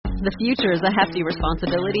The future is a hefty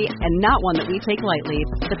responsibility and not one that we take lightly.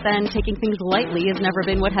 But then, taking things lightly has never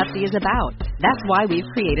been what Hefty is about. That's why we've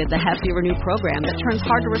created the Hefty Renew program that turns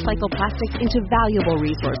hard-to-recycle plastics into valuable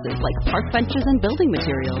resources like park benches and building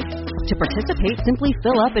materials. To participate, simply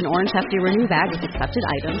fill up an orange Hefty Renew bag with accepted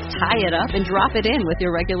items, tie it up, and drop it in with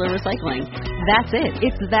your regular recycling. That's it.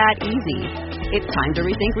 It's that easy. It's time to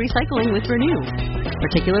rethink recycling with Renew.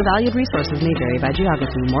 Particular valued resources may vary by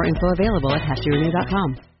geography. More info available at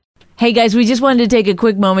heftyrenew.com. Hey guys, we just wanted to take a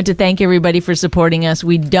quick moment to thank everybody for supporting us.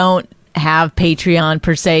 We don't have Patreon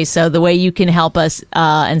per se, so the way you can help us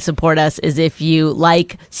and support us is if you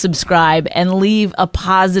like, subscribe, and leave a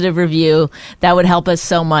positive review. That would help us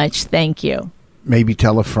so much. Thank you. Maybe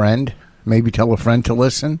tell a friend. Maybe tell a friend to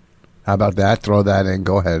listen. How about that? Throw that in.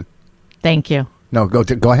 Go ahead. Thank you. No, go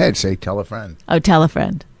ahead. Say tell a friend. Oh, tell a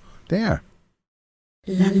friend. There.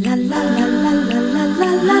 La la la la la la la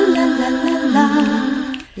la la la la la.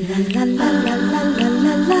 La la la la la la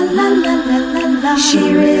la la la la la.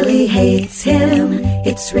 She really hates him.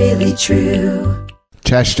 It's really true.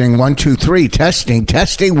 Testing 1 2 3. Testing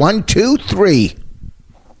 1 2 3.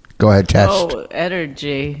 Go ahead, test. Oh,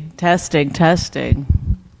 energy. Testing.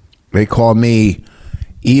 They call me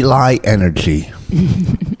Eli Energy.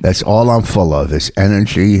 That's all I'm full of is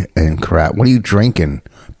energy and crap. What are you drinking?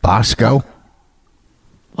 Bosco?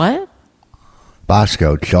 What?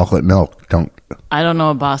 Bosco, chocolate milk. I don't know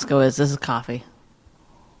what Bosco is. This is coffee.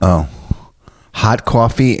 Oh. Hot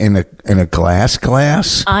coffee in a glass?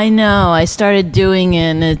 I know. I started doing it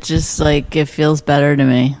and it just it feels better to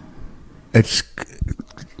me. It's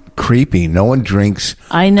creepy. No one drinks.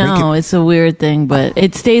 I know. It's a weird thing, but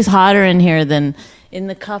it stays hotter in here than in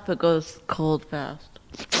the cup. It goes cold fast.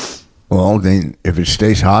 Well, then if it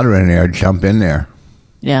stays hotter in there, jump in there.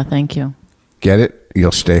 Yeah, thank you. Get it?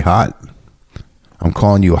 You'll stay hot. I'm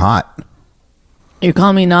calling you hot. You're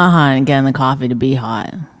calling me not hot and getting the coffee to be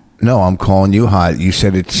hot. No, I'm calling you hot. You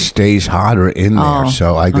said it stays hotter in there,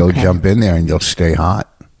 so I go jump in there and you'll stay hot.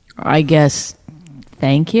 I guess.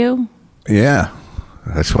 Thank you. Yeah,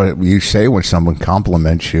 that's what you say when someone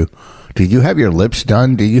compliments you. Did you have your lips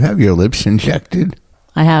done? Did you have your lips injected?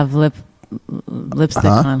 I have lipstick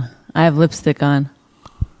on. I have lipstick on.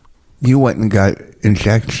 You went and got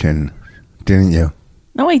injection, didn't you?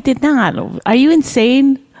 No, I did not. Are you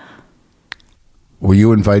insane? Were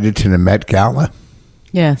you invited to the Met Gala?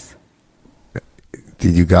 Yes.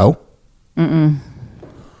 Did you go? Mm-mm.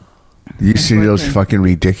 You see those fucking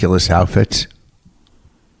ridiculous outfits?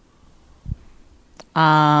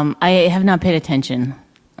 I have not paid attention,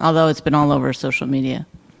 although it's been all over social media.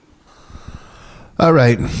 All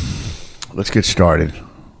right. Let's get started.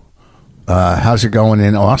 How's it going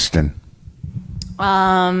in Austin?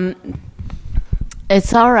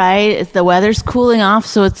 It's all right. The weather's cooling off,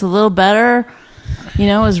 so it's a little better. You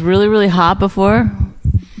know, it was really, really hot before.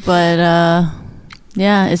 But,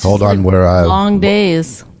 yeah, it's Hold just on, we're long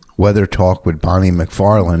days. Weather Talk with Bonnie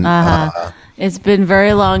McFarlane. It's been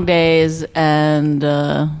very long days and,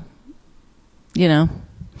 you know,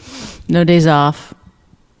 no days off.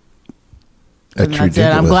 That's ridiculous.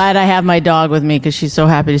 It. I'm glad I have my dog with me because she's so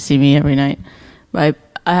happy to see me every night. I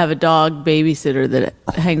have a dog babysitter that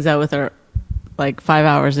hangs out with her 5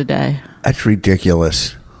 hours a day. That's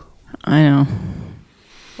ridiculous. I know.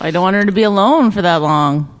 I don't want her to be alone for that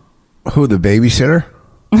long. Who, the babysitter?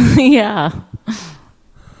 Yeah.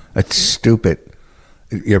 That's stupid.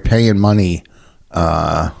 You're paying money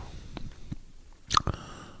for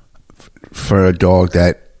a dog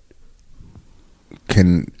that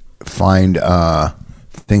can find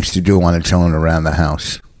things to do on its own around the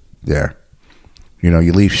house. There. You know,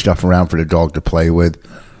 you leave stuff around for the dog to play with.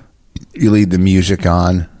 You leave the music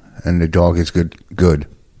on, and the dog is good.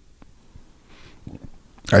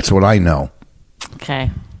 That's what I know. Okay.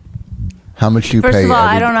 How much you pay? First of all,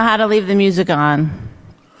 I don't know how to leave the music on.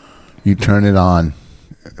 You turn it on.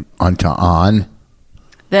 Onto on?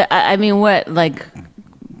 I mean, what?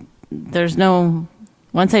 There's no...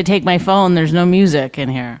 Once I take my phone, there's no music in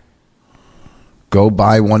here. Go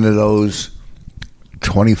buy one of those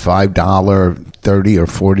 $25, $30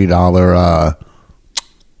 or $40,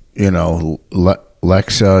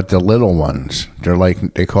 Lexa, the little ones.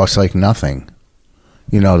 They cost nothing.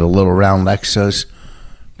 You know, the little round Lexas.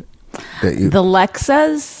 The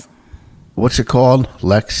Lexas? What's it called?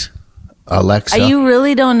 Alexa. You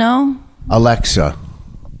really don't know? Alexa,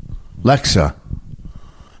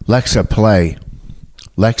 play.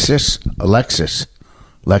 Alexis.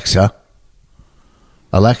 Alexa.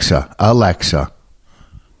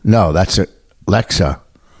 No, that's it. Lexa.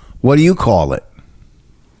 What do you call it?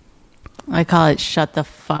 I call it shut the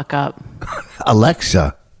fuck up.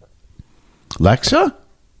 Alexa. Lexa?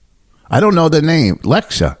 I don't know the name.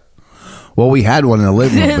 Lexa. Well, we had one in the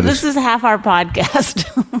living room. But This is half our podcast.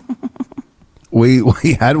 we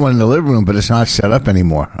had one in the living room, but it's not set up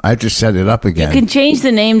anymore. I have to set it up again. You can change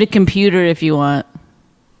the name to computer if you want.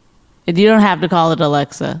 You don't have to call it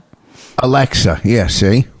Alexa. Alexa. Yeah,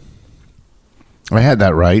 see? I had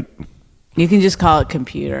that right. You can just call it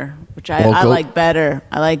computer, which I Well, like better.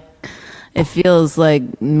 I like, it feels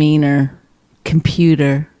like meaner.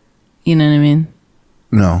 Computer. You know what I mean?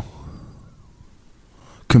 No.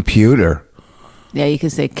 Computer. Yeah, you can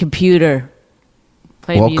say computer.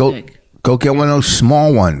 Play music. Go get one of those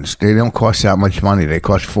small ones. They don't cost that much money. They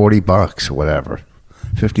cost $40 or whatever.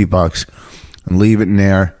 $50. And leave it in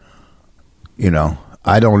there. You know,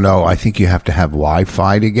 I don't know. I think you have to have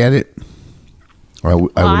Wi-Fi to get it. I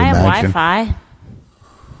would imagine. have Wi-Fi.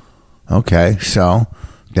 Okay, so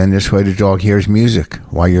then this way the dog hears music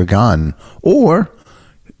while you're gone. Or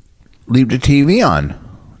leave the TV on.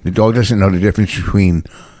 The dog doesn't know the difference between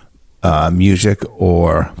music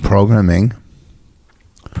or programming.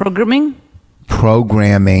 Programming.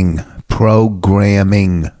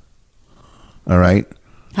 All right.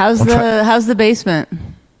 How's the basement?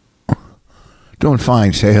 Doing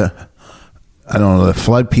fine. Say, I don't know. The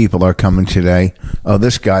flood people are coming today. Oh,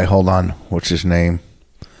 this guy. Hold on. What's his name?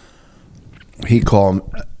 He called.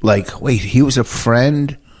 Wait. He was a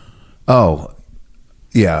friend. Oh,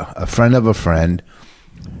 yeah, a friend of a friend.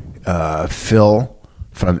 Phil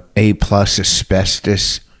from A+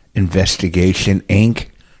 Asbestos Investigation Inc.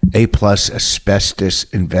 A+ Asbestos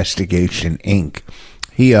Investigation Inc.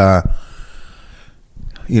 He,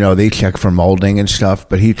 they check for molding and stuff,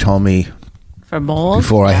 but he told me For mold?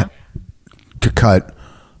 before I to cut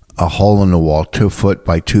a hole in the wall 2 foot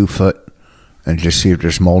by 2 foot and just see if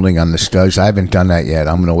there's molding on the studs. I haven't done that yet.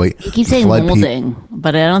 I'm going to wait. You keep saying molding,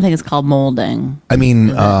 but I don't think it's called molding. I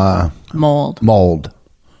mean, mold. Mold.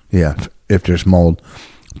 Yeah, if there's mold.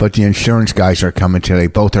 But the insurance guys are coming today.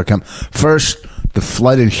 Both are coming. First, the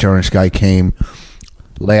flood insurance guy came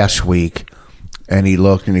last week, and he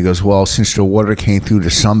looked and he goes, well, since the water came through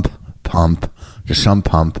the sump pump,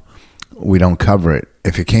 we don't cover it.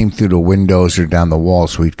 If it came through the windows or down the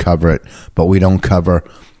walls, we'd cover it, but we don't cover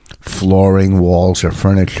flooring, walls, or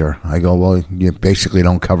furniture. I go, well, you basically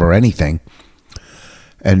don't cover anything.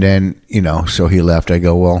 And then, so he left. I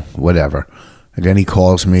go, well, whatever. And then he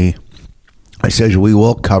calls me. I says, we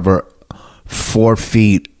will cover 4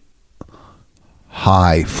 feet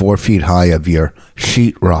high of your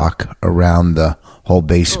sheetrock around the whole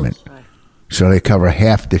basement. So they cover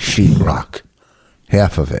half the sheetrock,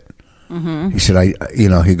 half of it. Mm-hmm. He said,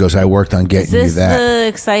 he goes, I worked on getting you that. Is this the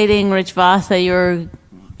exciting Rich Voss that you're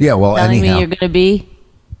telling me you're going to be?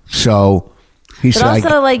 So he said,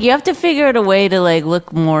 but also, you have to figure out a way to,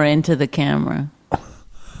 look more into the camera.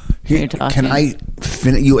 Can I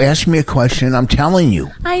finish? You asked me a question. I'm telling you.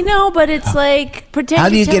 I know, but it's pretend. How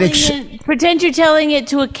do you pretend you're telling it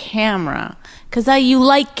to a camera? Because you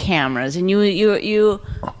like cameras, and you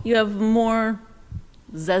have more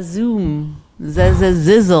zazoom,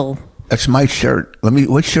 zizzle. That's my shirt.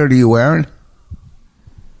 What shirt are you wearing?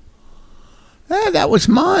 That was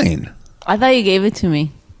mine. I thought you gave it to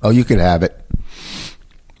me. Oh, you could have it.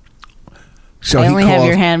 So I only have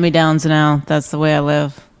your hand-me-downs now. That's the way I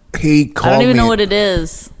live. He called me. I don't even know what it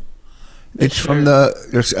is. It's from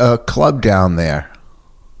there's a club down there.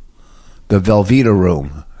 The Velveeta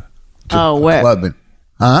Room. Where? Club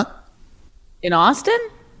In Austin?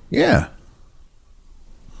 Yeah.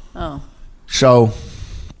 Oh. So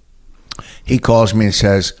he calls me and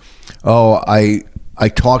says, oh, I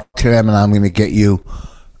talked to them and I'm going to get you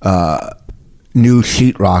new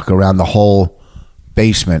sheetrock around the whole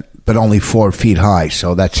basement, but only 4 feet high.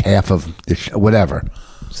 So that's half of the whatever.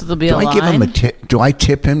 So there'll be a line? I give him a tip? Do I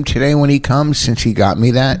tip him today when he comes since he got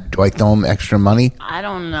me that? Do I throw him extra money? I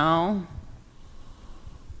don't know.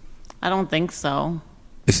 I don't think so.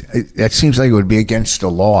 That seems like it would be against the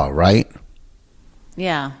law, right?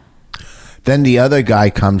 Yeah. Then the other guy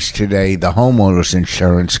comes today, the homeowner's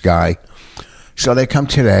insurance guy. So they come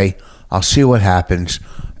today. I'll see what happens,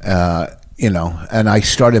 and I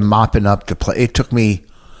started mopping up the place.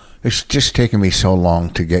 It's just taken me so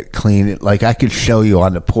long to get clean. I could show you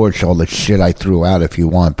on the porch all the shit I threw out if you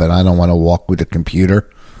want, but I don't want to walk with a computer.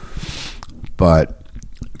 But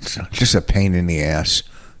it's just a pain in the ass,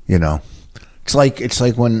 It's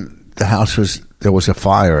like when the house there was a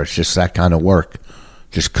fire. It's just that kind of work,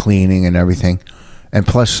 just cleaning and everything. And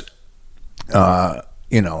plus,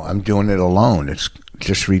 I'm doing it alone. It's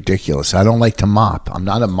just ridiculous. I don't like to mop. I'm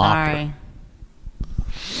not a mopper. Sorry.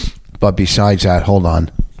 But besides that, hold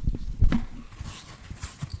on.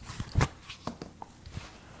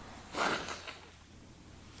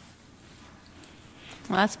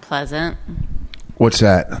 Well, that's pleasant. What's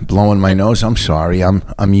that? Blowing my nose? I'm sorry.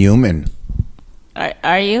 I'm human.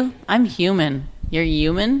 Are you? I'm human. You're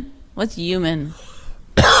human? What's human?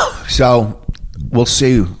 So we'll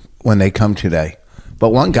see when they come today. But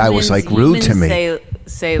one guy was like rude to me.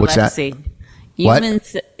 Say What's Lexi. What?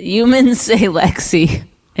 Humans say Lexi,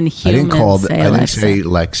 and humans say Alexa. I didn't say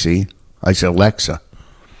Lexi. I said Lexa.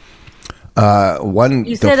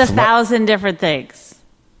 You said 1,000 different things.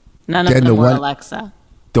 None of them were Alexa.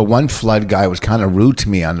 The one flood guy was kind of rude to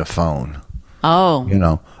me on the phone. Oh,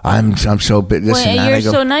 I'm so bit. You're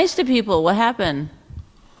so nice to people. What happened?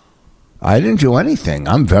 I didn't do anything.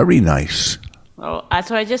 I'm very nice. Oh, that's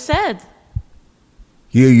what I just said.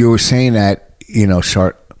 You were saying that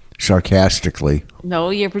sarcastically. No,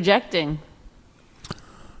 you're projecting.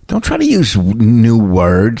 Don't try to use new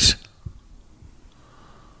words.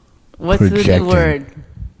 What's the new word?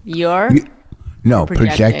 No,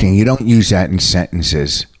 projecting. You don't use that in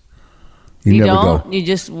sentences. You never don't? go. You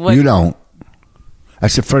just You don't.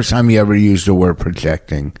 That's the first time you ever used the word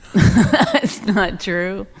projecting. It's not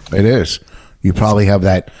true. It is. You probably have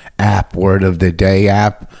that app, Word of the Day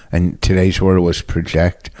app, and today's word was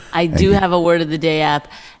project. I do have a Word of the Day app,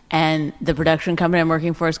 and the production company I'm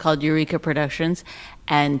working for is called Eureka Productions,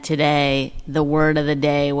 and today the word of the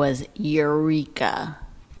day was Eureka.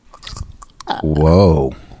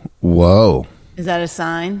 Whoa. Is that a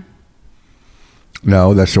sign?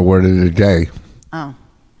 No, that's the word of the day. Oh.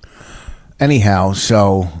 Anyhow,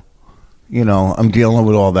 so, I'm dealing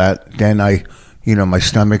with all that. Then my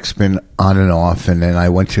stomach's been on and off, and then I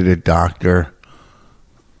went to the doctor,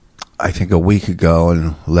 I think a week ago,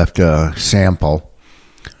 and left a sample.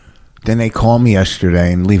 Then they called me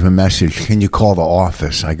yesterday and leave a message. Can you call the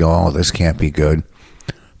office? I go, oh, this can't be good.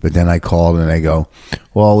 But then I called and they go,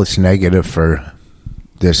 well, it's negative for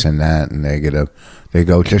this and that and negative. They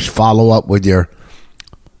go, just follow up with your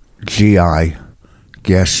GI,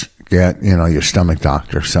 get your stomach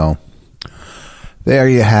doctor. So there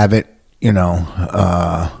you have it.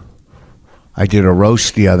 I did a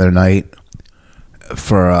roast the other night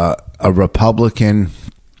for a Republican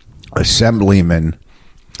assemblyman,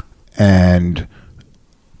 and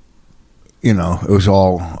it was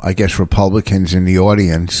all, I guess, Republicans in the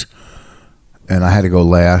audience, and I had to go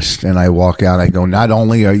last, and I walk out, I go, not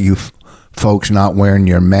only are you folks not wearing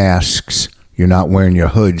your masks, you're not wearing your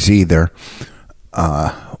hoods either,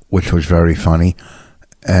 which was very funny.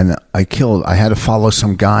 And I had to follow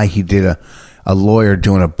some guy. He did a lawyer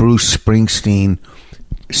doing a Bruce Springsteen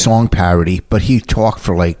song parody, but he talked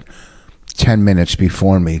for like 10 minutes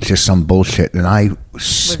before me, just some bullshit, and I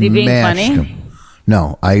smashed he being funny? him.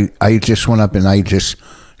 No, I just went up and I just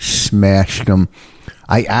smashed him.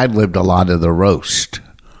 I ad-libbed a lot of the roast.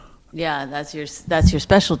 Yeah, that's your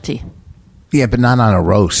specialty. Yeah, but not on a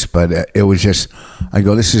roast. But it was just, I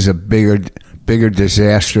go, this is a bigger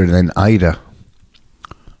disaster than Ida.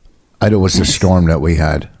 Ida was the storm that we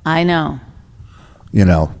had. I know.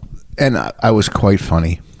 And I was quite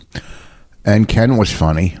funny. And Ken was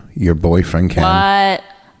funny, your boyfriend Ken. What?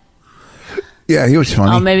 Yeah, he was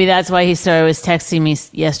funny. Oh, maybe that's why he was texting me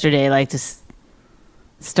yesterday, like to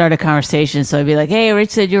start a conversation. So I'd be like, hey,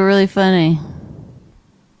 Rich said you were really funny.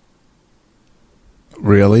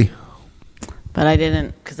 Really? But I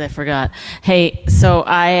didn't, because I forgot. Hey, so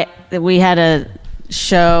we had a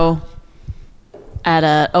show at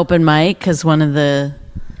an open mic, because one of the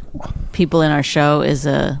people in our show is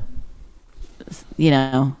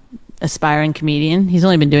aspiring comedian. He's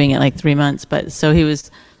only been doing it like 3 months, but so he was...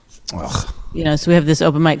 Ugh. So we have this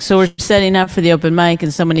open mic. So we're setting up for the open mic,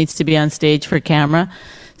 and someone needs to be on stage for camera.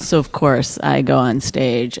 So of course I go on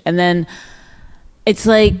stage, and then it's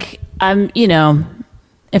like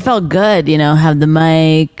it felt good, have the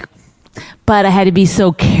mic, but I had to be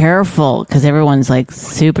so careful because everyone's like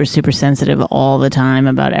super, super sensitive all the time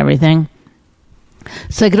about everything.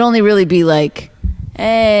 So I could only really be like,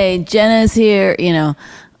 hey, Jenna's here,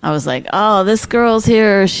 I was like, oh, this girl's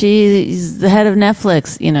here. She's the head of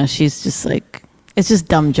Netflix. She's just like, it's just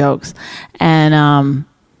dumb jokes. And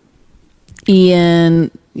Ian,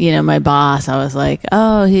 my boss, I was like,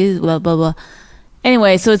 oh, he's blah, blah, blah.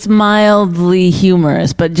 Anyway, so it's mildly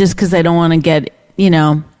humorous, but just because I don't want to get,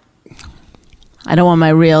 I don't want my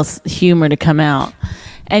real humor to come out.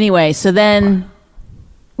 Anyway, so then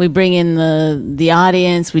we bring in the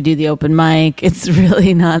audience, we do the open mic. It's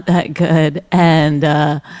really not that good. And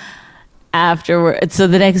afterward, so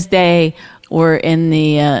the next day we're in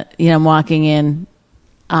the, I'm walking in,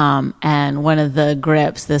 and one of the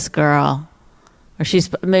grips, this girl, or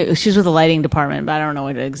she's with the lighting department, but I don't know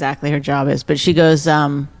what exactly her job is. But she goes,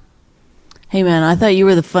 hey man, I thought you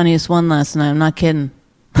were the funniest one last night. I'm not kidding.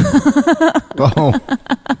 Oh,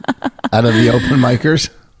 out of the open micers?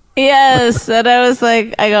 Yes. And I was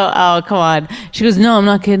like, I go, oh, come on. She goes, no, I'm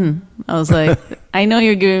not kidding. I was like, I know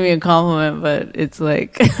you're giving me a compliment, but it's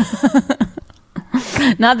like,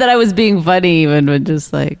 not that I was being funny even, but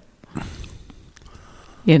just like,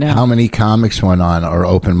 you know. How many comics went on or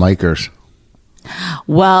open micers?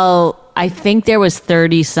 Well, I think there was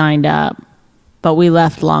 30 signed up, but we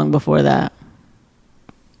left long before that.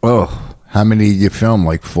 Oh, how many did you film?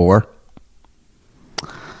 Like 4?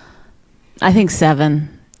 I think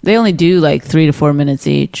 7. They only do like 3 to 4 minutes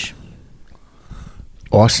each.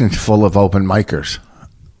 Austin's full of open micers.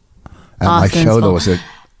 At Austin's my show, full. there was it's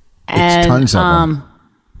tons of them.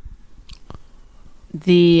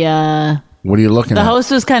 What are you looking at? The host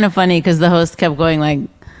was kind of funny because the host kept going like,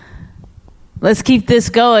 let's keep this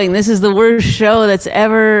going. This is the worst show that's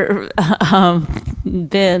ever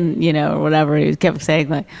been, you know, or whatever. He kept saying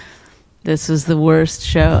like, this was the worst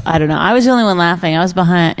show. I don't know. I was the only one laughing. I was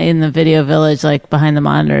behind in the video village, like behind the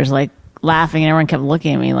monitors, like laughing, and everyone kept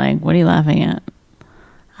looking at me like, what are you laughing at?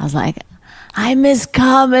 I was like, I miss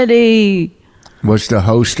comedy. Was the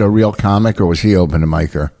host a real comic or was he open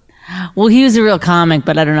micer? Well, he was a real comic,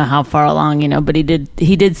 but I don't know how far along, you know, but he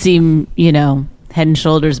did seem, you know, head and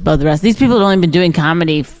shoulders above the rest. These people had only been doing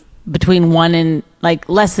comedy between 1 and like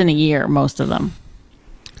less than a year, most of them.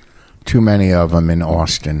 Too many of them in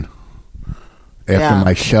Austin. After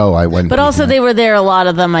my show, I went. But also, they were there, a lot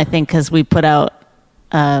of them, I think, because we put out,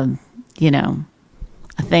 you know,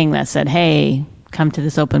 a thing that said, hey, come to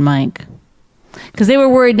this open mic. Because they were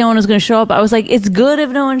worried no one was going to show up. I was like, it's good if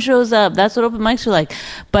no one shows up. That's what open mics are like.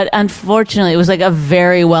 But unfortunately, it was like a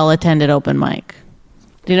very well-attended open mic.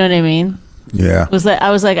 Do you know what I mean? Yeah. It was like,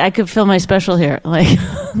 I was like, I could film my special here. Like,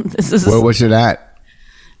 this is. Where was it at?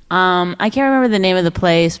 I can't remember the name of the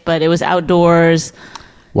place, but it was outdoors.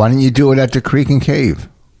 Why didn't you do it at the Creek and Cave?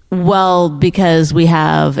 Well, because we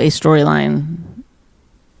have a storyline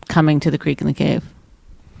coming to the Creek and the Cave.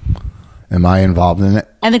 Am I involved in it?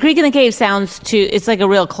 And the Creek and the Cave sounds too, it's like a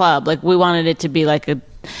real club. Like we wanted it to be like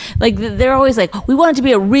they're always like, we want it to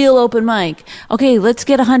be a real open mic. Okay, let's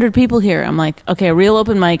get 100 people here. I'm like, okay, a real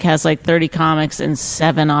open mic has like 30 comics and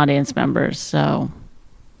 7 audience members. So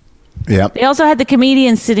Yep. they also had the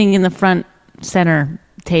comedians sitting in the front center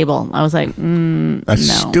table. I was like, That's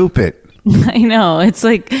no. stupid. I know. It's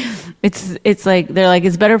like, it's like, they're like,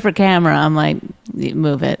 it's better for camera. I'm like,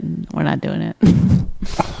 move it. We're not doing it.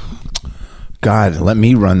 God, let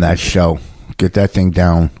me run that show. Get that thing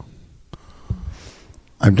down.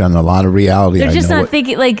 I've done a lot of reality. They're just not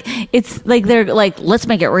thinking, like, it's like they're like, let's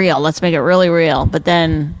make it real. Let's make it really real. But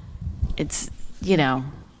then it's, you know,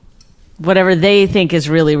 whatever they think is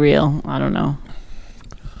really real. I don't know.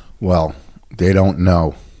 Well, they don't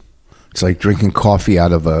know. It's like drinking coffee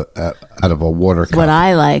out of a water cup. What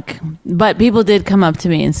I like. But people did come up to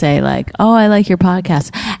me and say like, oh, I like your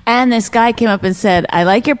podcast. And this guy came up and said, I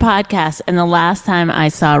like your podcast. And the last time I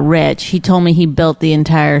saw Rich, he told me he built the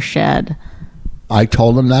entire shed. I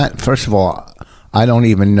told him that. First of all, I don't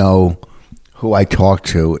even know who I talked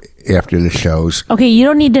to after the shows. Okay, you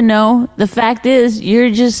don't need to know. The fact is, you're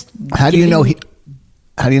just. How do you know he's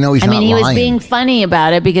not lying? He was being funny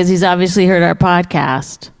about it because he's obviously heard our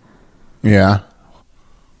podcast. Yeah.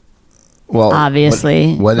 Well,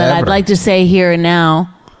 obviously. whatever. But I'd like to say here and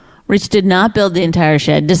now, Rich did not build the entire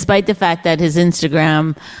shed, despite the fact that his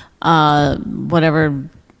Instagram, whatever,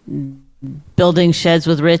 building sheds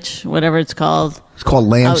with Rich, whatever it's called. It's called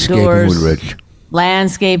Landscaping with Rich.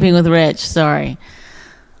 Landscaping with Rich, sorry.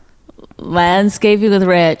 Landscaping with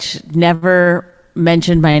Rich never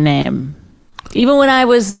mentioned my name. Even when I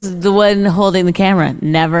was the one holding the camera,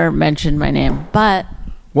 never mentioned my name. But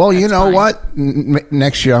well, you know fine. what?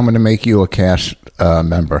 Next year I'm going to make you a cast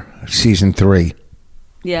member, season 3.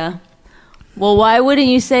 Yeah. Well, why wouldn't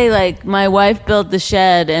you say like my wife built the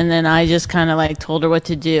shed and then I just kind of like told her what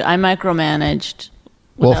to do? I micromanaged.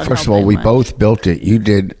 Well, first of all, we both built it. You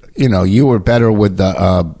did. You know, you were better with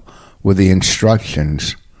the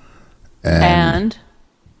instructions, and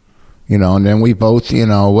you know, and then we both, you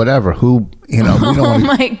know, whatever. Who, you know, we don't oh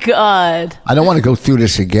my God! I don't want to go through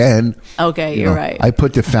this again. Okay, you're right. I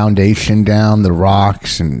put the foundation down, the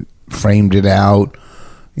rocks, and framed it out.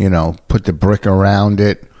 You know, put the brick around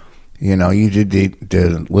it. You know, you did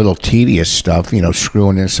the little tedious stuff. You know,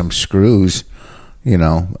 screwing in some screws. You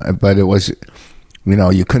know, but it was, you know,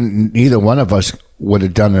 you couldn't. Neither one of us would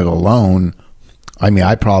have done it alone. I mean,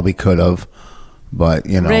 I probably could have, but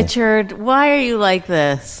you know. Richard, why are you like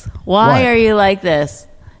this? Why are you like this?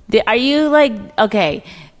 Are you like, okay,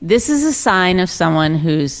 this is a sign of someone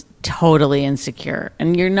who's totally insecure,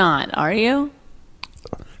 and you're not, are you?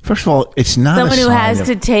 First of all, it's not someone a who sign has of,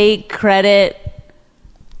 to take credit.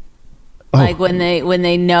 Like when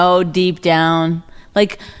they know deep down.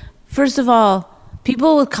 Like, first of all,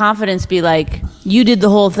 people with confidence be like, you did the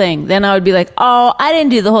whole thing. Then I would be like, oh, I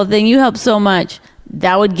didn't do the whole thing. You helped so much.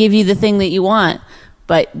 That would give you the thing that you want.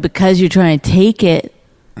 But because you're trying to take it,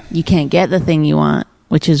 you can't get the thing you want,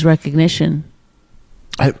 which is recognition.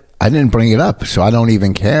 I didn't bring it up, so I don't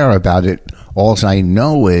even care about it. All I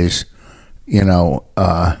know is,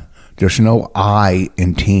 there's no I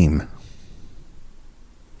in team.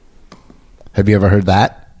 Have you ever heard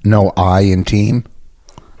that? No I in team?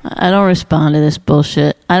 I don't respond to this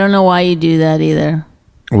bullshit. I don't know why you do that either.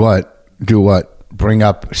 What? Do what? Bring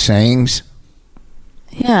up sayings?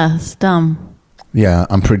 Yeah, it's dumb. Yeah,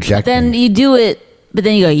 I'm projecting. Then you do it, but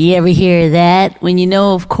then you go, you ever hear that? When you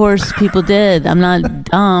know, of course, people did. I'm not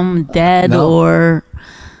dumb, dead, or...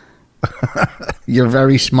 You're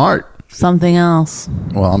very smart. Something else.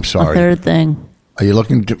 Well, I'm sorry. A third thing. Are you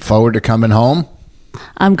looking forward to coming home?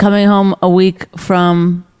 I'm coming home a week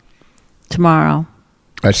from tomorrow.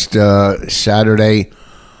 That's Saturday.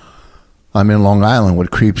 I'm in Long Island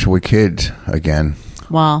with Creeps with Kids again.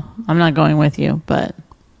 Well, I'm not going with you, but...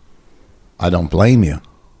 I don't blame you.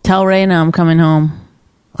 Tell Raina I'm coming home.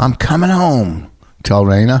 I'm coming home. Tell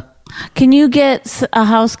Raina. Can you get a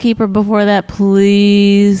housekeeper before that,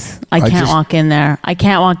 please? I can't walk in there. I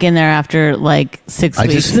can't walk in there after like 6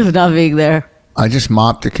 weeks of not being there. I just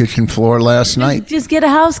mopped the kitchen floor last night. Just get a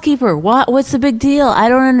housekeeper. What's the big deal? I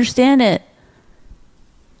don't understand it.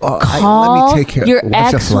 Call let me take care. your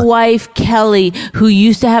ex-wife, Kelly, who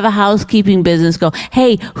used to have a housekeeping business. Go,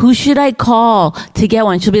 hey, who should I call to get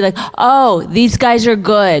one? She'll be like, oh, these guys are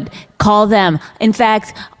good. Call them. In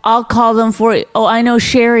fact, I'll call them for you. Oh, I know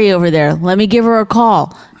Sherry over there. Let me give her a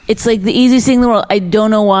call. It's like the easiest thing in the world. I don't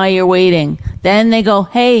know why you're waiting. Then they go,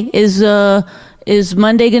 hey, is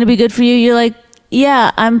Monday going to be good for you? You're like, yeah,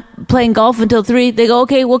 I'm playing golf until 3. They go,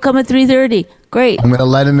 okay, we'll come at 3:30. Great. I'm going to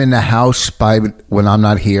let him in the house when I'm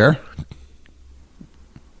not here.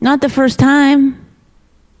 Not the first time.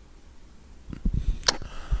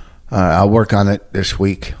 I'll work on it this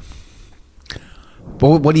week.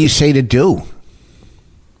 But what do you say to do?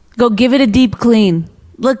 Go give it a deep clean.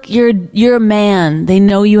 Look, you're a man. They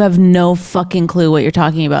know you have no fucking clue what you're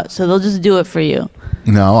talking about, so they'll just do it for you.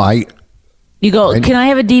 No, You go, can I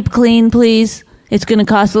have a deep clean, please? It's going to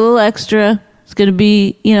cost a little extra. It's going to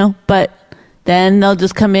be, but then they'll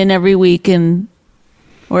just come in every week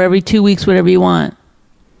or every 2 weeks, whatever you want.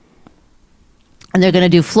 And they're going to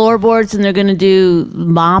do floorboards, and they're going to do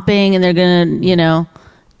mopping, and they're going to,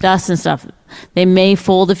 dust and stuff. They may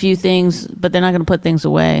fold a few things, but they're not going to put things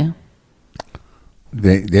away.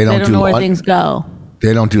 They don't know where things go.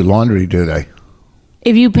 They don't do laundry, do they?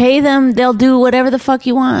 If you pay them, they'll do whatever the fuck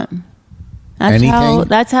you want.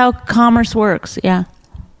 That's how commerce works. Yeah.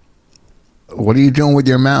 What are you doing with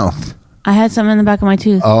your mouth? I had something in the back of my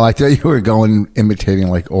tooth. Oh, I thought you were imitating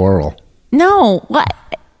like oral. No, what?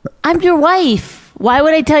 I'm your wife. Why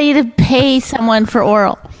would I tell you to pay someone for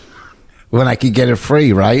oral? When I could get it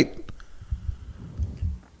free, right?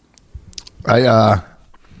 Yeah,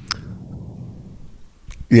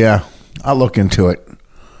 I'll look into it.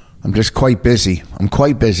 I'm just quite busy. I'm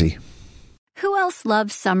quite busy. Who else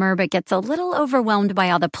loves summer but gets a little overwhelmed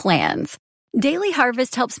by all the plans? Daily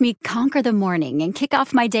Harvest helps me conquer the morning and kick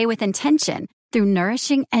off my day with intention through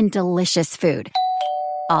nourishing and delicious food,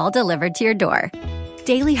 all delivered to your door.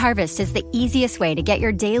 Daily Harvest is the easiest way to get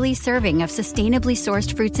your daily serving of sustainably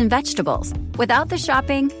sourced fruits and vegetables without the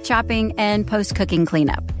shopping, chopping, and post-cooking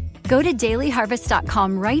cleanup. Go to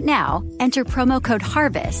dailyharvest.com right now, enter promo code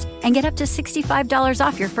HARVEST, and get up to $65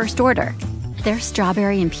 off your first order. Their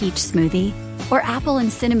strawberry and peach smoothie or apple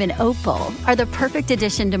and cinnamon oat bowl are the perfect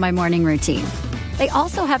addition to my morning routine. They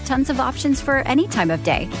also have tons of options for any time of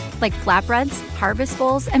day, like flatbreads, harvest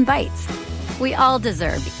bowls, and bites. We all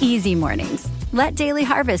deserve easy mornings. Let Daily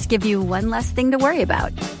Harvest give you one less thing to worry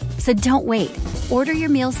about. So don't wait. Order your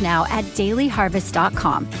meals now at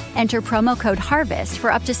dailyharvest.com. Enter promo code HARVEST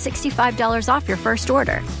for up to $65 off your first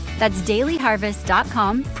order. That's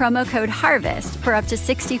dailyharvest.com, promo code HARVEST for up to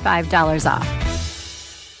 $65 off.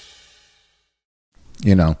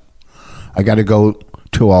 I got to go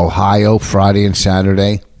to Ohio Friday and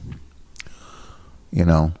Saturday.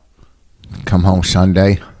 Come home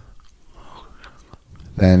Sunday.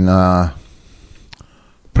 Then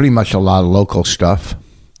pretty much a lot of local stuff.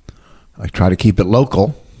 I try to keep it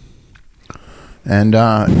local. And,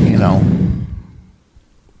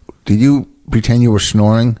 did you pretend you were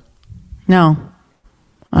snoring? No.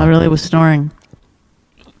 I really was snoring.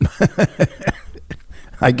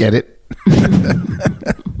 I get it.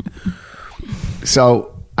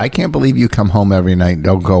 So I can't believe you come home every night and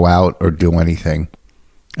don't go out or do anything.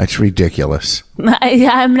 That's ridiculous.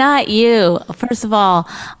 I'm not you. First of all,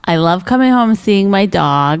 I love coming home and seeing my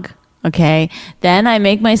dog. Okay. Then I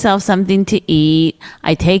make myself something to eat.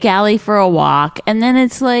 I take Allie for a walk. And then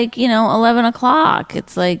it's like, 11 o'clock.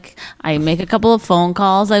 It's like I make a couple of phone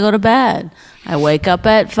calls. I go to bed. I wake up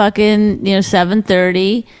at fucking,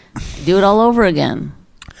 7:30. Do it all over again.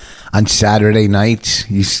 On Saturday nights,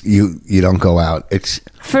 you don't go out. It's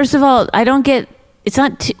First of all, I don't get.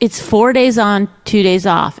 It's 4 days on, 2 days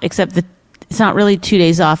off. Except that it's not really 2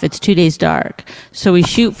 days off. It's 2 days dark. So we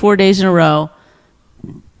shoot 4 days in a row.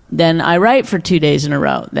 Then I write for 2 days in a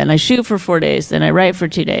row. Then I shoot for 4 days. Then I write for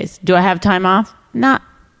 2 days. Do I have time off? Not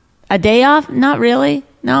a day off. Not really.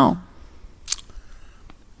 No.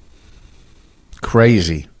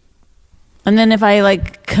 crazy. And then if I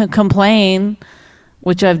complain,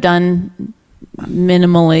 which I've done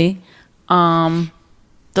minimally,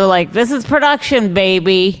 they're like, "This is production,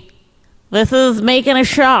 baby. This is making a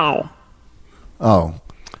show." Oh,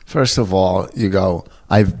 first of all, you go,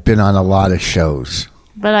 I've been on a lot of shows.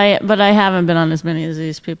 But I haven't been on as many as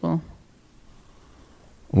these people.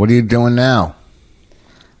 What are you doing now?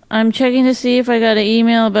 I'm checking to see if I got an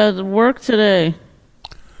email about work today.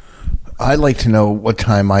 I'd like to know what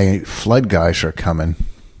time my flood guys are coming.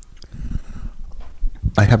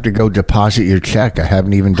 I have to go deposit your check. I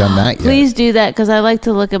haven't even done that yet. Please do that, because I like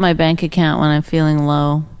to look at my bank account when I'm feeling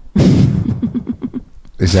low.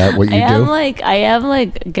 Is that what you do? I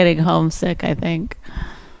am getting homesick, I think.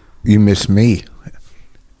 You miss me.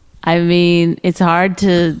 I mean, it's hard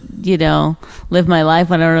to, live my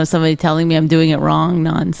life when I don't know somebody telling me I'm doing it wrong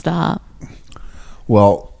nonstop.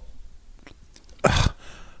 Well,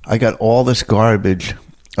 I got all this garbage.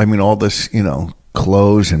 I mean, all this,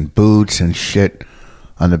 clothes and boots and shit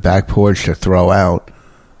on the back porch to throw out.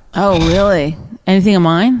 Oh, really? Anything of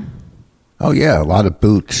mine? Oh, yeah, a lot of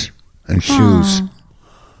boots and shoes,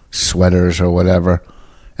 sweaters or whatever.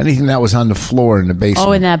 Anything that was on the floor in the basement.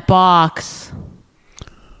 Oh, in that box.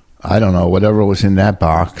 I don't know, whatever was in that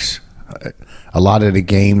box. A lot of the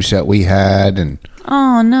games that we had and...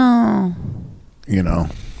 Oh, no.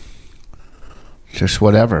 Just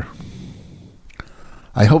whatever.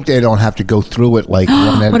 I hope they don't have to go through it like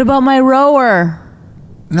one... What about my rower?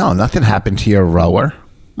 No, nothing happened to your rower.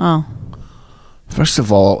 Oh. First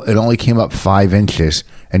of all, it only came up 5 inches.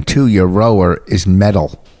 And 2, your rower is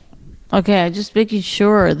metal. Okay, I just making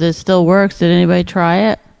sure that it still works. Did anybody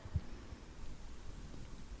try it?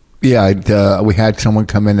 Yeah, we had someone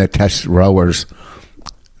come in to test rowers.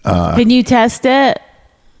 Can you test it?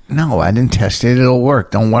 No, I didn't test it. It'll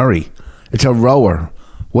work. Don't worry. It's a rower.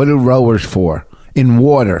 What are rowers for? In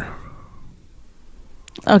water.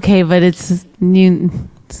 Okay, but it's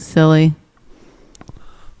silly.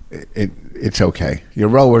 It's okay. Your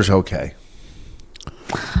rower's okay.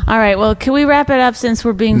 All right, well, can we wrap it up since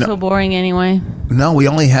we're being so boring anyway? No, we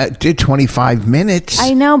only did 25 minutes.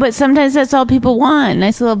 I know, but sometimes that's all people want.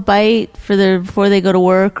 Nice little bite before they go to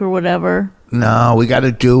work or whatever. No, we got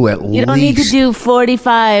to do at least... You don't need to do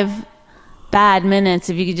 45 bad minutes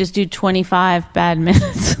if you could just do 25 bad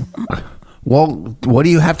minutes. Well, what do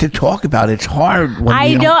you have to talk about? It's hard.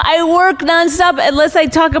 I work nonstop. Unless I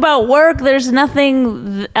talk about work, there's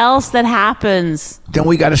nothing else that happens. Then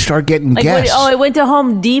we got to start getting guests. I went to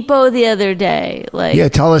Home Depot the other day. Yeah,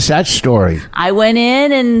 tell us that story. I went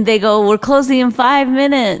in and they go, "We're closing in 5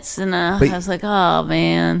 minutes," and I was like, "Oh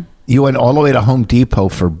man." You went all the way to Home Depot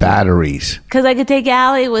for batteries. Because I could take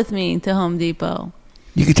Allie with me to Home Depot.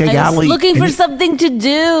 You could take Allie. Looking for something to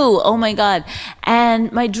do. Oh my God.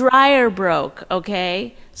 And my dryer broke.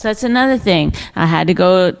 Okay. So that's another thing. I had to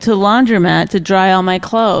go to laundromat to dry all my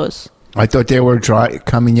clothes. I thought they were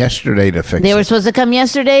coming yesterday to fix it. They were supposed to come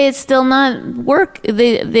yesterday. It's still not work.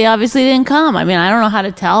 They obviously didn't come. I mean, I don't know how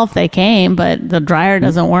to tell if they came, but the dryer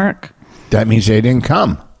doesn't work. That means they didn't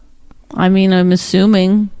come. I mean, I'm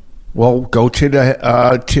assuming. Well, go to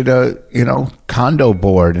the condo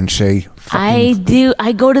board and say. I do.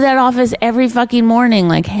 I go to that office every fucking morning.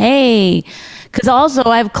 Like, hey, because also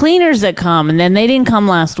I have cleaners that come, and then they didn't come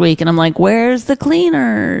last week, and I'm like, where's the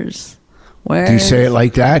cleaners? Do you say it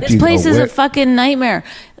like that? This place is a fucking nightmare.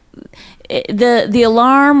 The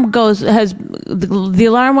alarm the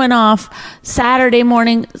alarm went off Saturday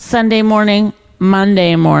morning, Sunday morning,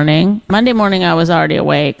 Monday morning. Monday morning I was already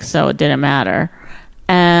awake, so it didn't matter.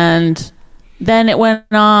 And then it went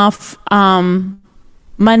off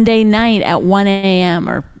Monday night at 1 a.m.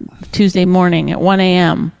 or Tuesday morning at 1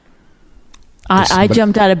 a.m. I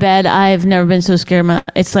jumped out of bed. I've never been so scared.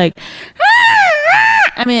 It's like,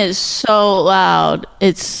 I mean, it's so loud.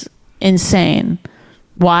 It's insane.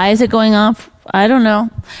 Why is it going off I don't know.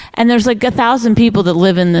 And there's like 1,000 people that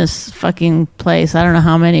live in this fucking place. I don't know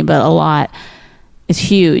how many, but a lot. It's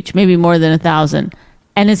huge, maybe more than 1,000.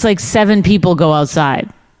 And it's like 7 people go outside.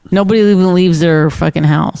 Nobody even leaves their fucking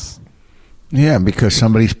house. Yeah, because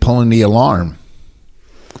somebody's pulling the alarm.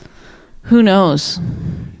 Who knows?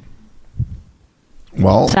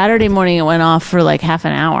 Well, Saturday morning it went off for like half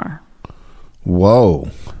an hour. Whoa.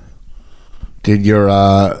 Did your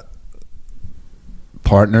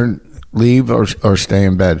partner leave or stay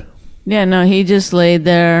in bed? Yeah, no, he just laid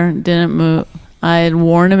there, didn't move. I had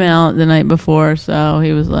worn him out the night before, so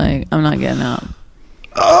he was like, I'm not getting up.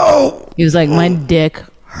 Oh! He was like, my dick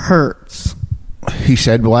hurts. He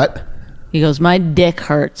said what? He goes, my dick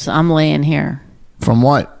hurts. I'm laying here. From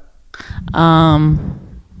what? I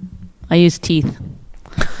use teeth.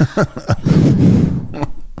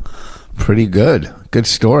 Pretty good. Good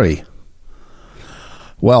story.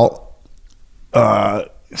 Well,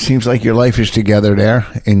 seems like your life is together there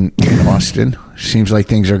in Austin. Seems like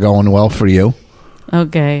things are going well for you.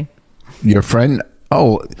 Okay. Your friend,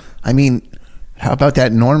 how about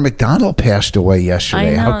that Norm Macdonald passed away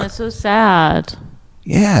yesterday? I know, it's so sad.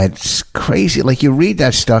 Yeah, it's crazy. Like, you read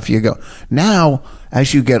that stuff, you go, now,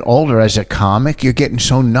 as you get older as a comic, you're getting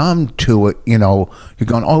so numb to it, you're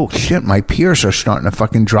going, oh, shit, my peers are starting to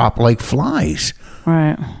fucking drop like flies.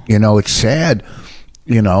 Right. It's sad.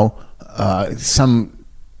 Some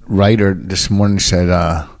writer this morning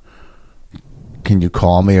said, can you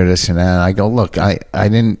call me or this and that? And I go, look, I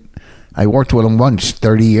worked with him once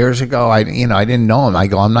 30 years ago. I didn't know him. I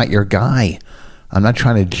go, I'm not your guy. I'm not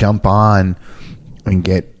trying to jump on and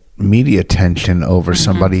get media attention over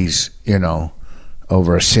somebody's,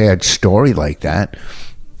 over a sad story like that.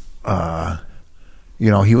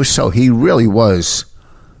 He really was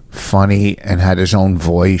funny and had his own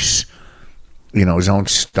voice, his own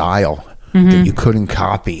style that you couldn't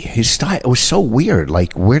copy. His style, it was so weird.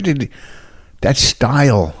 Like, where did that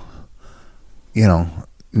style, no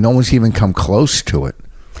one's even come close to it.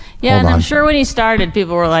 Yeah, and I'm sure when he started,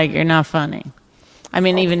 people were like, you're not funny. I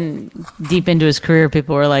mean, even deep into his career,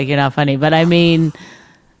 people were like, you're not funny. But I mean,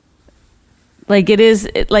 like,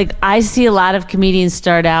 I see a lot of comedians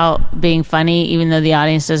start out being funny, even though the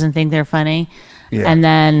audience doesn't think they're funny. Yeah. And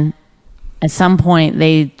then at some point,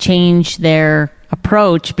 they change their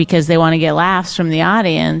approach because they want to get laughs from the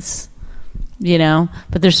audience,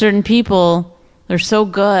 But there's certain people, they're so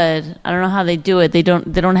good. I don't know how they do it. They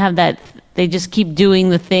don't have that. They just keep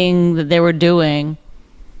doing the thing that they were doing.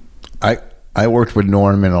 I worked with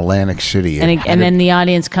Norm in Atlantic City. And then the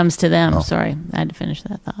audience comes to them. Oh. Sorry, I had to finish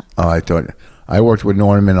that thought. Oh, I worked with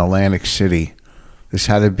Norm in Atlantic City. This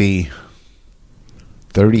had to be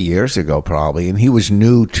 30 years ago probably. And he was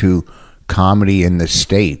new to comedy in the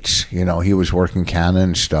States. He was working Canada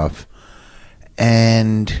and stuff.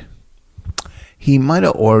 And he might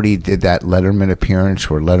have already did that Letterman appearance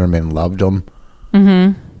where Letterman loved him.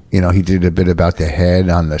 Mm-hmm. He did a bit about the head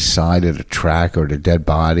on the side of the track or the dead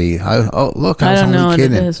body. I was only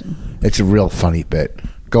kidding. It's a real funny bit.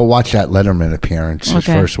 Go watch that Letterman appearance, his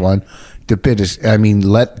first one. The bit is, Dave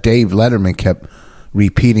Letterman kept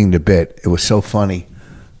repeating the bit. It was so funny.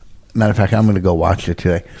 Matter of fact, I'm going to go watch it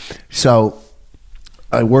today. So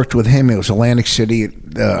I worked with him. It was Atlantic City,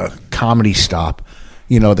 the Comedy Stop.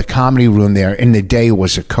 The comedy room there in the day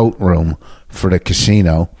was a coat room for the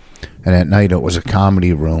casino. And at night it was a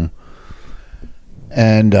comedy room.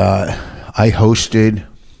 And I hosted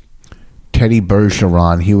Teddy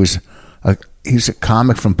Bergeron. He's a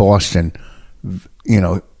comic from Boston.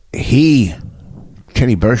 Teddy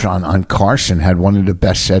Bergeron on Carson had one of the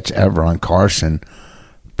best sets ever on Carson.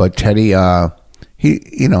 But Teddy,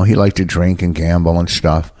 he liked to drink and gamble and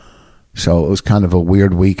stuff. So it was kind of a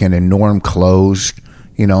weird weekend. And Norm closed,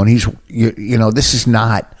 and he's, this is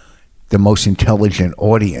not the most intelligent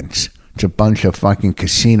audience. It's a bunch of fucking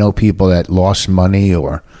casino people that lost money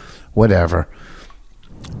or whatever.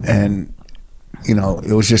 And,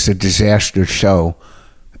 it was just a disaster show.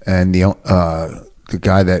 And the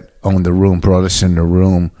guy that owned the room brought us in the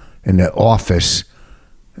room in the office,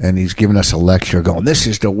 and he's giving us a lecture going, this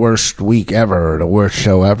is the worst week ever, or the worst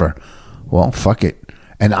show ever. Well, fuck it.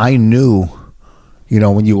 And I knew,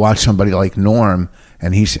 when you watch somebody like Norm,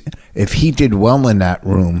 and if he did well in that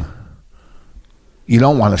room, you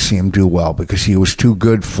don't want to see him do well because he was too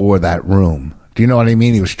good for that room. Do you know what I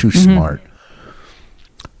mean? He was too smart.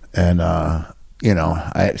 And,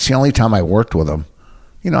 it's the only time I worked with him.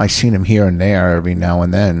 I seen him here and there every now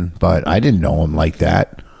and then, but I didn't know him like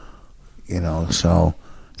that. So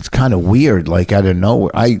it's kind of weird, like out of nowhere.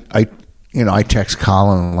 I text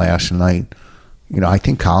Colin last night. I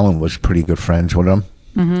think Colin was pretty good friends with him.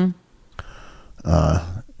 Mm-hmm.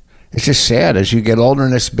 It's just sad as you get older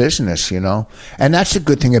in this business, And that's the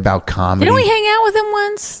good thing about comedy. Didn't we hang out with him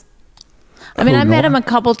once? I mean, I met him a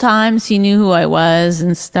couple times. He knew who I was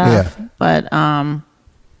and stuff. Yeah. But,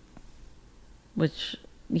 which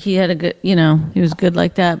he had a good, he was good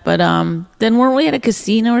like that. But then weren't we at a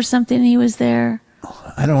casino or something and he was there?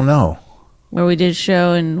 I don't know. Where we did a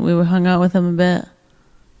show and we hung out with him a bit.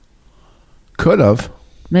 Could have.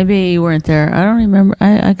 Maybe you weren't there. I don't remember.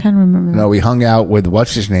 I kind of remember that. No, we hung out with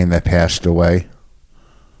what's his name that passed away.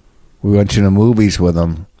 We went to the movies with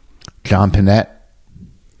him, John Panette.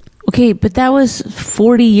 Okay, but that was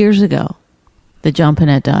 40 years ago that John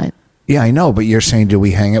Panette died. Yeah, I know, but you're saying, do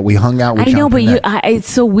we hang out? We hung out with John Panette. But it's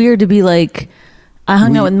so weird to be like, we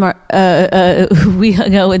hung out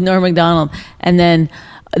with Norm Macdonald, and then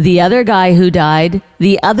the other guy who died,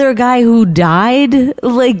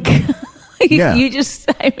 like... Yeah.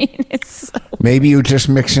 It's... Maybe you're just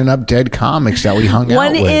mixing up dead comics that we hung out with.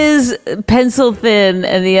 One is pencil thin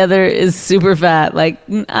and the other is super fat. Like,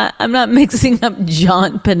 I'm not mixing up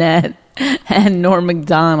John Panette and Norm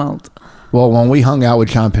Macdonald. Well, when we hung out with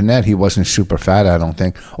John Panette, he wasn't super fat, I don't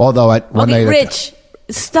think. Although Rich,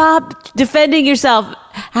 stop defending yourself.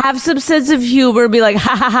 Have some sense of humor. Be like,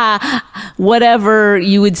 ha, ha, ha, whatever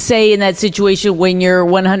you would say in that situation when you're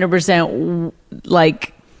 100%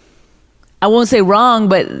 like... I won't say wrong,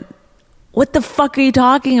 but what the fuck are you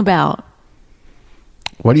talking about?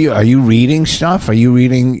 Are you reading stuff? Are you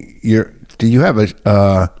reading do you have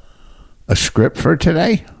a script for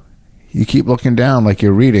today? You keep looking down like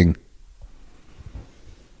you're reading.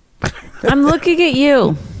 I'm looking at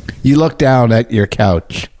you. You look down at your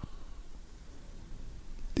couch.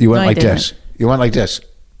 You went like this. You went like this.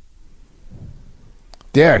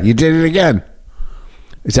 There, you did it again.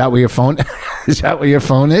 Is that where your phone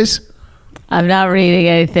is? I'm not reading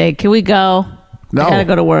anything. Can we go? No. I gotta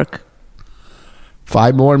go to work.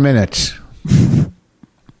 5 more minutes.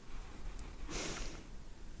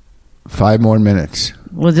 5 more minutes.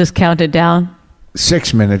 We'll just count it down.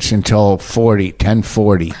 6 minutes until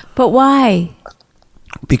 10:40. But why?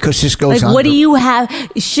 Because this goes on. What do you have?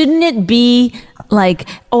 Shouldn't it be like,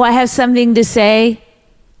 oh, I have something to say?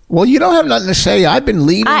 Well, you don't have nothing to say. I've been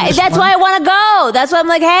leading. That's why I want to go. That's why I'm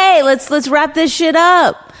like, hey, let's wrap this shit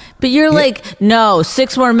up. But you're like, no,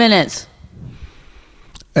 6 more minutes.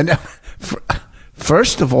 And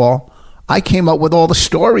first of all, I came up with all the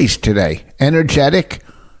stories today. Energetic,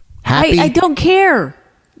 happy. I don't care.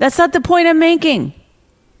 That's not the point I'm making.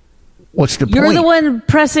 What's the point? You're the one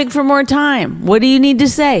pressing for more time. What do you need to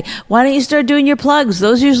say? Why don't you start doing your plugs?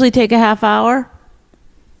 Those usually take a half hour.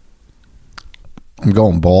 I'm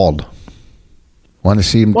going bald. Want to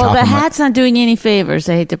see him? Well, the hat's not doing you any favors.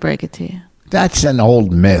 I hate to break it to you. That's an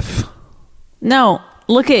old myth. No,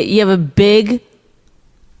 look at you have a big.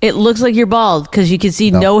 It looks like you're bald because you can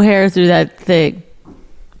see no hair through that thing.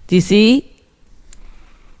 Do you see?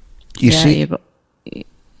 You see?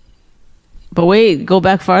 But wait, go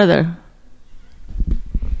back farther.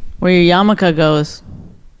 Where your yarmulke goes.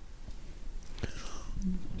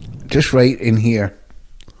 Just right in here.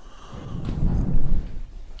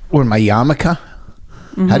 Or my yarmulke?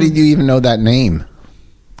 Mm-hmm. How did you even know that name?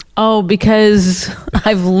 Oh, because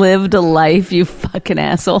I've lived a life, you fucking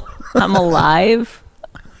asshole. I'm alive.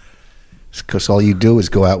 It's because all you do is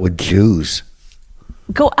go out with Jews.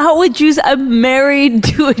 Go out with Jews? I'm married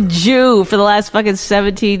to a Jew for the last fucking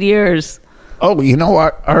 17 years. Oh, you know,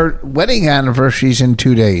 our wedding anniversary's in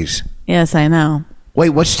 2 days. Yes, I know. Wait,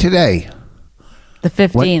 what's today? The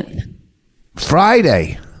 15th.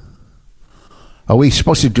 Friday. Are we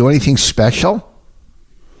supposed to do anything special?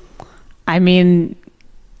 I mean...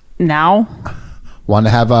 Now? Want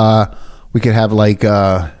to have we could have like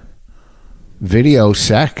video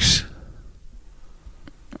sex.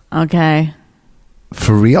 Okay.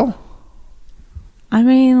 For real? I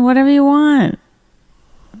mean, whatever you want.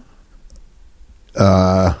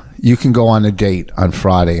 You can go on a date on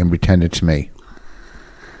Friday and pretend it's me.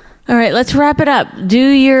 All right, let's wrap it up. Do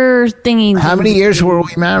your thingy. How many years were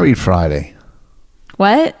we married Friday?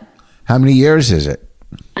 What? How many years is it?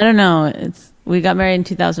 I don't know. We got married in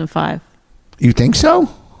 2005. You think so?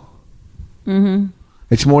 Mm-hmm.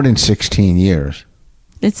 It's more than 16 years.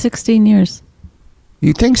 It's 16 years.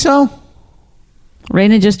 You think so?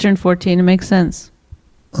 Raina just turned 14. It makes sense.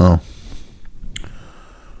 Oh.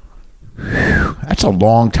 That's a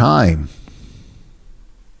long time.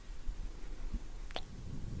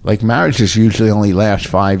 Like marriages usually only last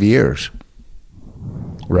 5 years.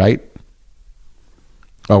 Right?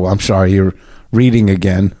 Oh, I'm sorry. You're reading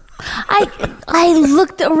again. I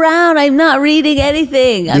looked around. I'm not reading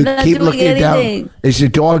anything. I'm not doing anything. Down. Is the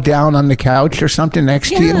dog down on the couch or something next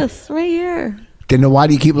to you? Yes, right here. Then why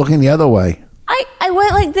do you keep looking the other way? I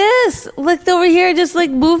went like this. Looked over here, just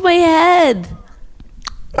like moved my head.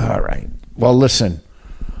 All right. Well, listen.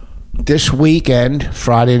 This weekend,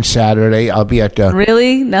 Friday and Saturday, I'll be at the...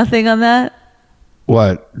 Really? Nothing on that?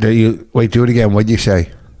 What? Wait, do it again. What'd you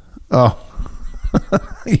say? Oh.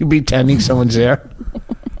 You pretending someone's there?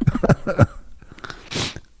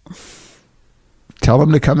 Tell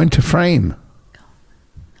them to come into frame.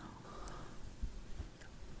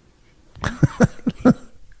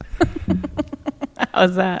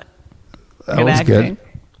 How's that? That was good.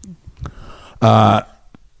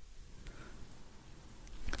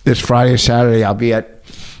 This Friday and Saturday, I'll be at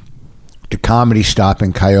the Comedy Stop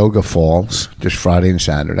in Cuyahoga Falls, this Friday and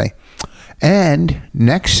Saturday. And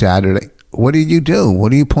next Saturday, what did you do?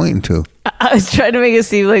 What are you pointing to? I was trying to make it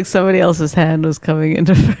seem like somebody else's hand was coming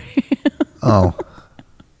into frame. Oh.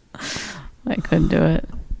 I couldn't do it.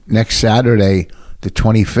 Next Saturday, the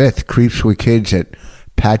 25th, Creeps with Kids at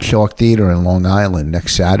Patchogue Theater in Long Island,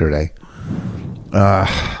 next Saturday.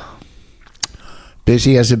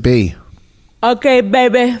 Busy as a bee. Okay,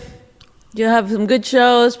 baby. You have some good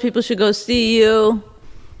shows. People should go see you.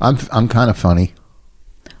 I'm kind of funny.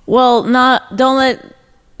 Well, don't let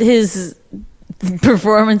his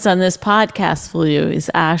performance on this podcast fool you.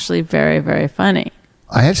 He's actually very, very funny.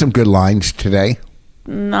 I had some good lines today.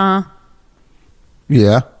 Nah.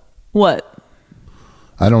 Yeah. What?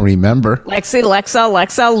 I don't remember. Lexa, Luxa,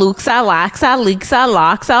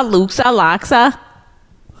 Laxa.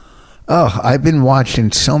 Oh, I've been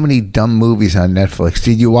watching so many dumb movies on Netflix.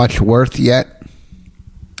 Did you watch Worth yet?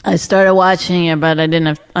 I started watching it, but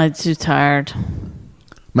I was too tired.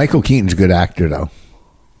 Michael Keaton's a good actor, though.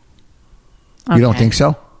 Okay. You don't think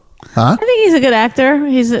so? Huh? I think he's a good actor.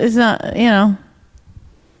 He's not, I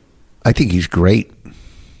think he's great.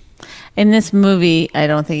 In this movie, I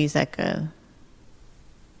don't think he's that good.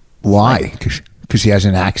 Why? Because he has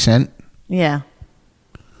an accent? Yeah.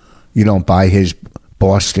 You don't buy his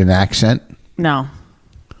Boston accent? No.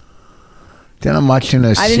 Then I'm watching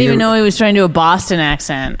I didn't even know he was trying to do a Boston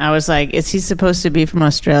accent. I was like, is he supposed to be from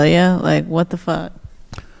Australia? Like, what the fuck?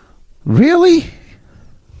 Really?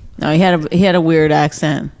 No, he had a weird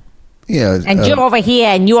accent. Yeah. And you over here,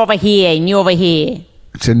 and you over here, and you over here.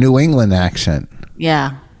 It's a New England accent.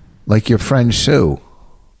 Yeah. Like your friend Sue.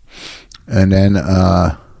 And then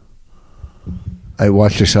I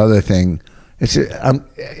watched this other thing. It's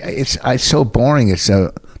so boring. It's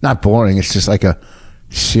not boring. It's just like a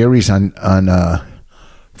series on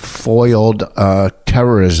foiled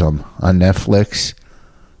terrorism on Netflix.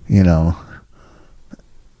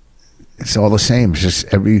 It's all the same. It's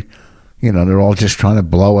just they're all just trying to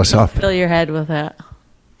blow us up. Fill your head with that.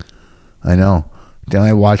 I know. Then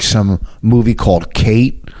I watched some movie called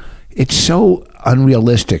Kate. It's so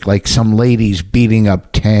unrealistic. Like some ladies beating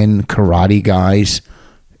up 10 karate guys.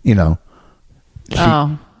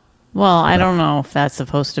 Oh, well, I don't know if that's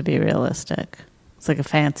supposed to be realistic. It's like a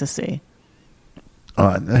fantasy.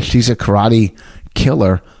 She's a karate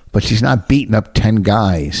killer, but she's not beating up 10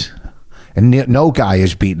 guys. And no guy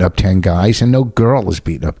is beating up 10 guys, and no girl is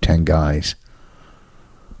beating up 10 guys.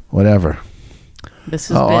 Whatever. This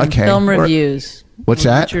has been Film Reviews. What's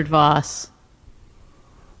that? Richard Voss.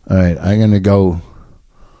 All right, I'm going to go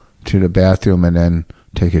to the bathroom and then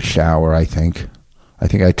take a shower, I think. I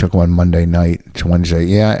think I took one Monday night. It's Wednesday.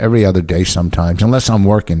 Yeah, every other day sometimes. Unless I'm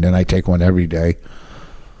working, then I take one every day.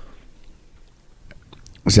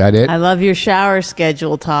 Is that it? I love your shower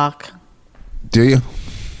schedule talk. Do you?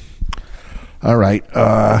 All right.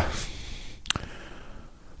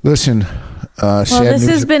 Listen. Well, this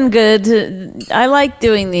has been good. I like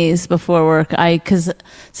doing these before work. Because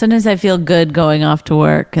sometimes I feel good going off to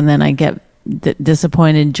work, and then I get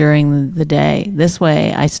disappointed during the day. This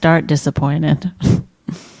way, I start disappointed.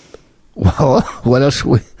 Well, what else?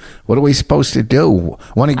 What are we supposed to do?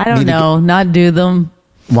 I don't know. Not do them.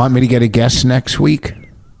 Want me to get a guest next week?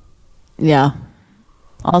 Yeah.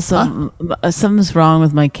 Also, something's wrong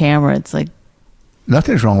with my camera. It's like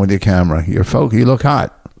nothing's wrong with your camera. You look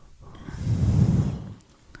hot.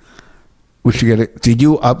 We should get it. Did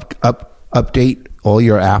you update all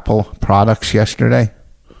your Apple products yesterday?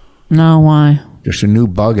 No, why? There's a new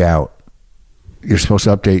bug out. You're supposed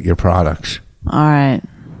to update your products. All right.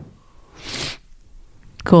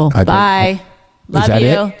 Cool. Bye. Love you.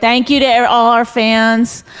 It? Thank you to all our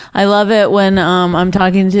fans. I love it when I'm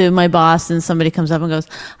talking to my boss and somebody comes up and goes,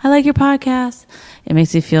 I like your podcast. It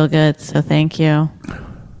makes me feel good. So thank you.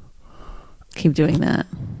 Keep doing that.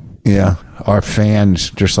 Yeah. Our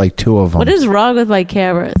fans, just like two of them. What is wrong with my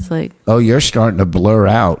camera? It's like, oh, you're starting to blur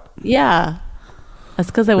out. Yeah.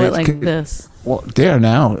 That's because I went like this. Well, there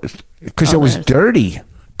now. Because it was dirty.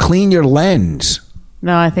 Clean your lens.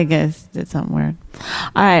 No, I think I did something weird.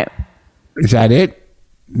 All right. Is that it?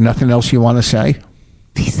 Nothing else you want to say?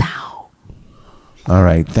 Peace out. All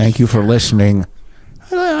right. Thank you for listening.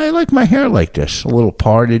 I like my hair like this, a little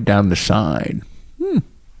parted down the side.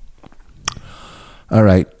 All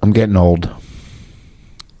right. I'm getting old.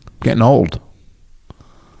 I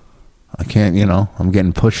can't, I'm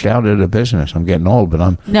getting pushed out of the business. I'm getting old, but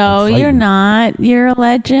I'm you're not. You're a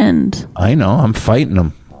legend. I know. I'm fighting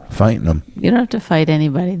them. You don't have to fight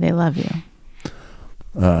anybody. They love you.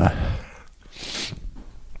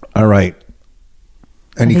 All right.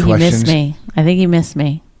 Any questions? I think you missed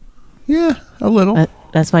me. Yeah, a little.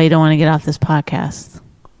 That's why you don't want to get off this podcast.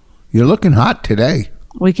 You're looking hot today.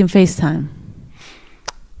 We can FaceTime.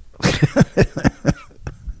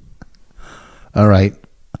 All right.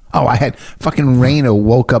 Oh, I had fucking Raina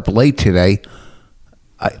woke up late today.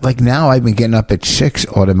 Now I've been getting up at 6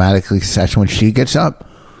 automatically. That's when she gets up.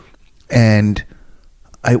 And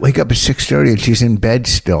I wake up at 6:30 and she's in bed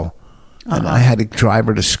still. And I had to drive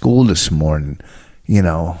her to school this morning.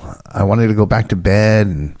 I wanted to go back to bed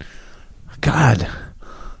and God,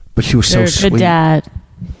 but she was so sweet. Good dad.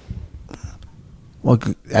 Well,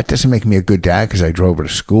 that doesn't make me a good dad because I drove her to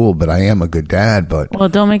school, but I am a good dad. But well,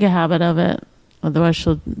 don't make a habit of it. Otherwise,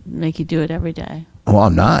 she'll make you do it every day. Well,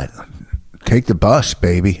 I'm not. Take the bus,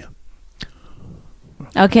 baby.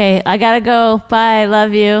 Okay, I gotta go. Bye.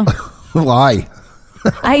 Love you. Why?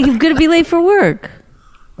 I'm gonna be late for work.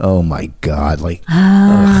 Oh my God!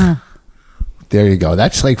 There you go.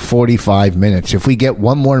 That's like 45 minutes. If we get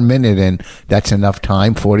one more minute in, that's enough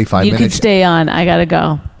time. 45 minutes. You can stay on. I gotta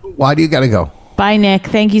go. Why do you gotta go? Bye, Nick.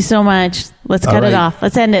 Thank you so much. Let's cut it off.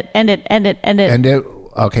 Let's end it. End it.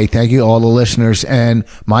 Okay. Thank you, all the listeners. And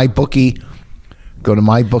MyBookie, go to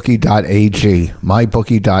mybookie.ag.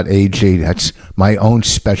 Mybookie.ag. That's my own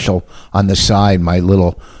special on the side, my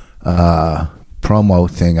little promo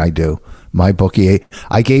thing I do. MyBookie.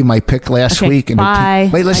 I gave my pick last week. And bye.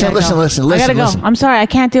 Wait, listen. I gotta go. Listen. I'm sorry. I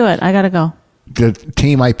can't do it. I gotta go. The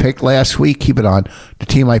team I picked last week, keep it on. The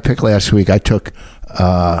team I picked last week, I took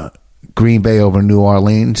Green Bay over New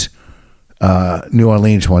Orleans. New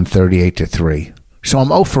Orleans won 38-3. So I'm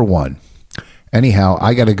 0 for 1. Anyhow,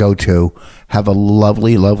 I got to go too. Have a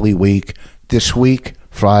lovely, lovely week. This week,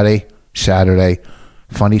 Friday, Saturday,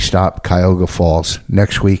 Funny Stop, Cuyahoga Falls.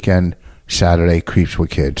 Next weekend, Saturday, Creeps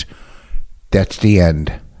with Kids. That's the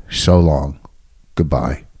end. So long.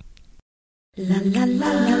 Goodbye.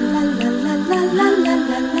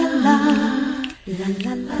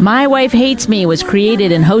 My Wife Hates Me was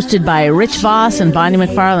created and hosted by Rich Voss and Bonnie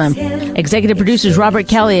McFarlane. Executive producers Robert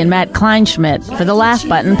Kelly and Matt Kleinschmidt for the Laugh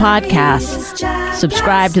Button podcast.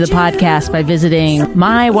 Subscribe to the podcast by visiting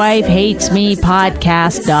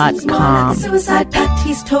mywifehatesmepodcast.com. Suicide pact,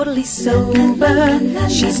 he's totally sober.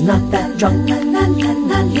 She's not that drunk.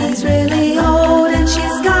 He's really old and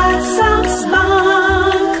she's got some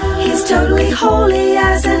spunk. He's totally holy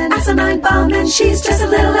as an asinine bomb, and she's just a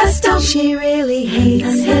little less dumb. She really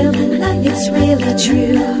hates him, it's really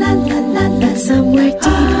true. But somewhere deep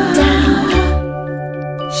down,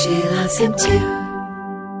 she loves him too.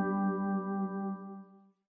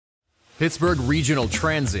 Pittsburgh Regional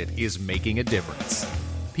Transit is making a difference.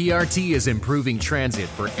 PRT is improving transit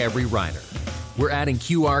for every rider. We're adding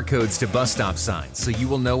QR codes to bus stop signs so you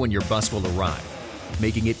will know when your bus will arrive,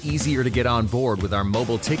 making it easier to get on board with our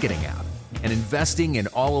mobile ticketing app, and investing in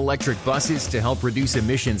all-electric buses to help reduce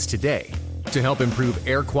emissions today, to help improve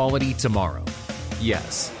air quality tomorrow.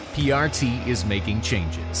 Yes, PRT is making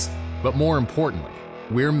changes, but more importantly,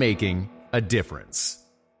 we're making a difference.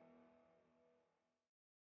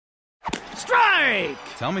 Strike!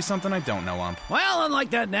 Tell me something I don't know, Ump. Well, unlike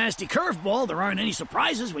that nasty curveball, there aren't any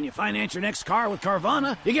surprises when you finance your next car with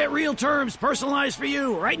Carvana. You get real terms personalized for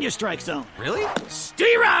you right in your strike zone. Really?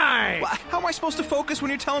 Strike! How am I supposed to focus when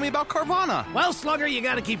you're telling me about Carvana? Well, Slugger, you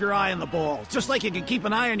gotta keep your eye on the ball. Just like you can keep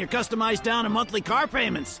an eye on your customized down and monthly car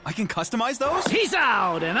payments. I can customize those? He's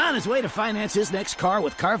out and on his way to finance his next car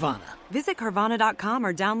with Carvana. Visit Carvana.com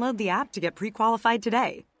or download the app to get pre-qualified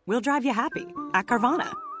today. We'll drive you happy at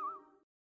Carvana.